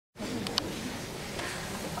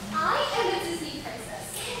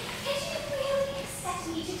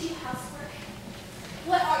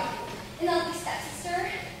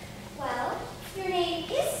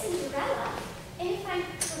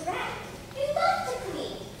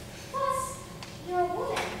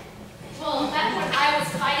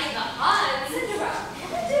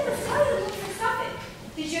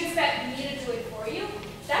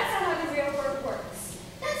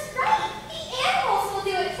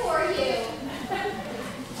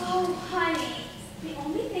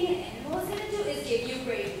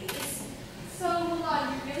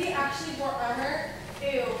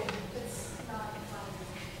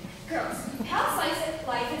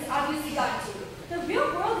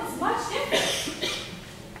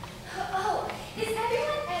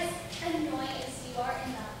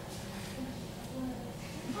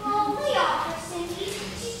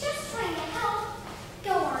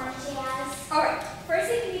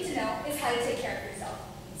take care of yourself.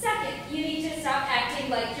 Second, you need to stop acting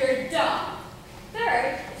like you're dumb.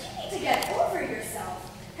 Third, you need to get over yourself.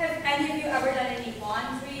 Have any of you ever done any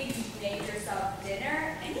laundry, made yourself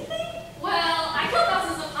dinner, anything? Well, I killed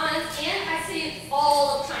thousands of ants and I saved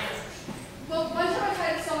all of China's ocean. Well, one time I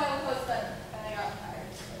tried to sew my own clothes, but then I got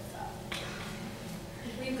tired, so I stopped.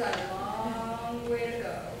 We've got a long way to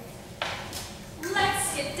go. Let's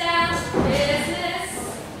get down to business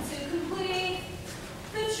to complete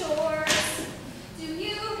the chores. Do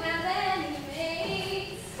you have any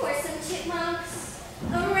mates For some chipmunks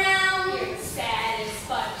around. You're the saddest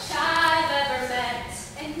bunch I've ever met.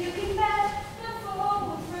 And you can bet the fall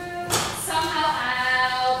will through. Somehow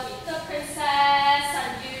I'll be the princess on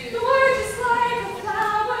you. The word is like a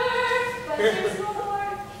flower, but there's more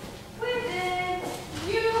within.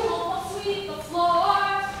 You will sweep the floor.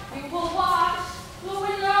 We will wash the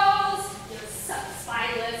windows. You're such a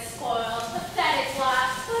spineless, spoiled, pathetic lot.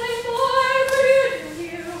 But I'm more rude than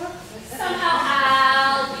you. Somehow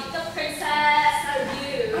I'll be the princess on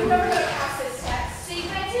you. I'm never gonna pass this test. Say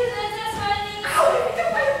bye to the dust bunny. Ow, I think I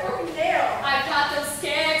might have broken nail. I've got them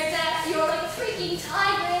scared to death. You're like a freaking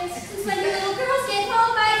tyrant. Since when your little girls get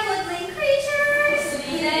home by woodland creatures.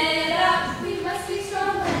 Speed it up. We must be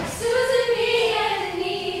strong like Susan B.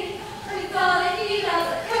 Anthony. We gotta eat up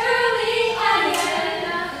the curly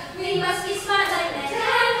onion. We must be smart like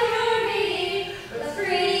Madame Curie. We're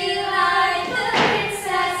pretty like the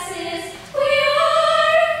princesses we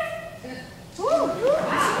are.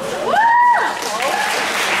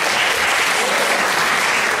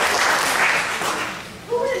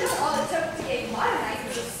 Who would have known all it took to get modernized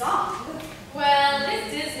as a song? Well, it's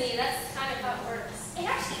Disney. That's kind of how it works. It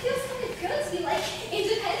actually feels kind of good to be, like,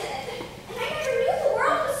 independent. And I never knew the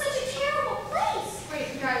world was such a terrible place. Wait,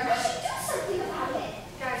 guys, I should do something about it.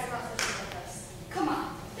 guys, I'm not supposed to like this. Come on,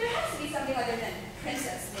 there has to be something other than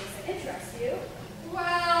princess things that interest you.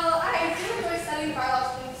 Well, I do enjoy studying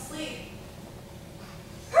biology and sleep.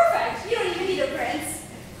 Perfect, you don't even need a prince.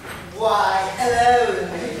 Why, hello.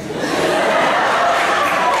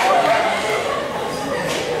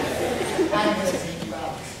 I'm going to take you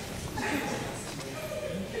out.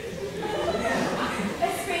 A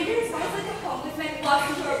stranger who smiles like a homeless man walks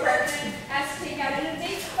into her apartment, asks to take out on a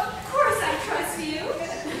date. Of course I trust you. I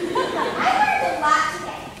learned a lot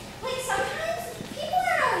today. Like, sometimes people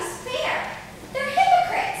aren't always fair. They're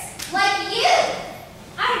hypocrites. Like you.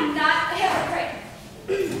 I'm not a hypocrite.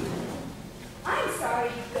 I'm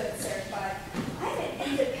sorry, good sir, but I'm an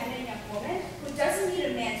independent young woman who doesn't need a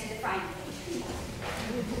man to define me.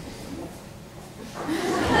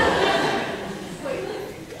 Wait,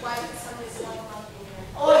 why did somebody smell around here?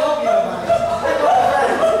 Oh, I hope you don't mind. I bought a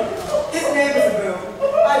friend. His name is Boo.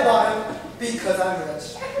 I bought him because I'm rich.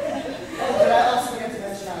 Oh, but I also forget to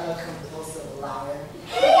mention I'm a compulsive liar.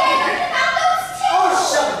 Hey, I heard about those too. Oh,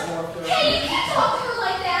 shut it, dwarf girl. Hey, you can't talk to her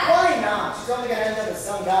like that. Why not? She's only gonna end up with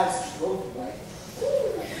some guy's trophy wife.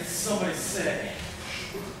 Did somebody say?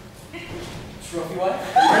 Trophy wife?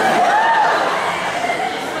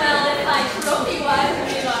 Well, if I trophy wife would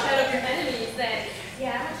be ahead of your enemies, then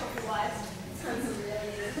yeah, I'm a trophy wife. Sounds really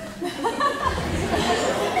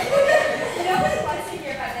You know what it was to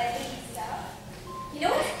hear about that icky stuff? You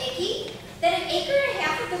know what's icky? That an acre and a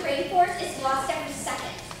half of the rainforest is lost every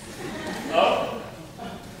second. Oh,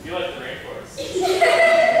 you like the rainforest? You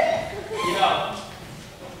know,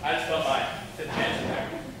 I just felt my fifth mansion there.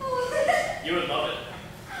 You would love it.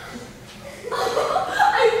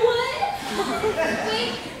 I would?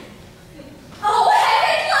 Wait. Oh,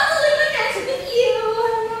 heaven, love to live in mansion with you.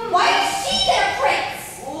 Why is she their prince?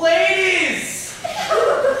 Ladies!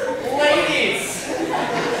 Ladies!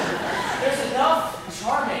 There's enough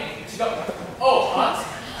charming to go. Oh, hot.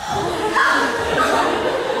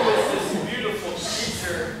 There's this beautiful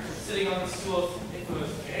creature sitting on the stool if it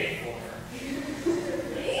was gay for her.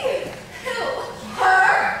 Me? Who?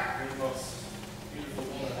 Her? You're the most beautiful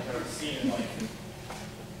woman I've ever seen in like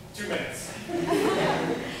 2 minutes.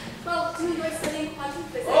 Well, do you enjoy studying quantum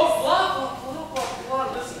physics? Oh, blah.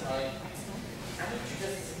 Listen, honey. I need you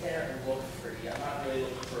just to sit there and look pretty. I'm not really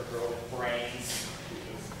looking for a girl with brains.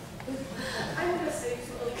 I'm gonna say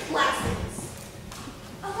some really classics.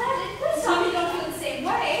 Aladdin, please tell me you don't feel the same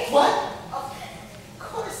way. What? Of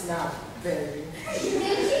course not, baby. Didn't you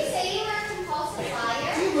say you were a compulsive Do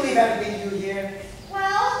liar? you believe everything you hear?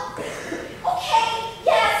 Well, okay,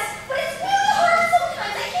 yes, but it's really hard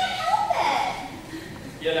sometimes. I can't help it.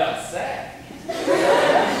 You know, it's sad.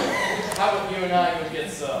 How about you and I go get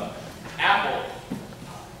some apple?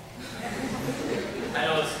 I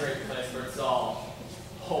know it's a great place where it's all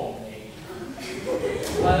homemade.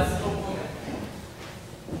 Let's go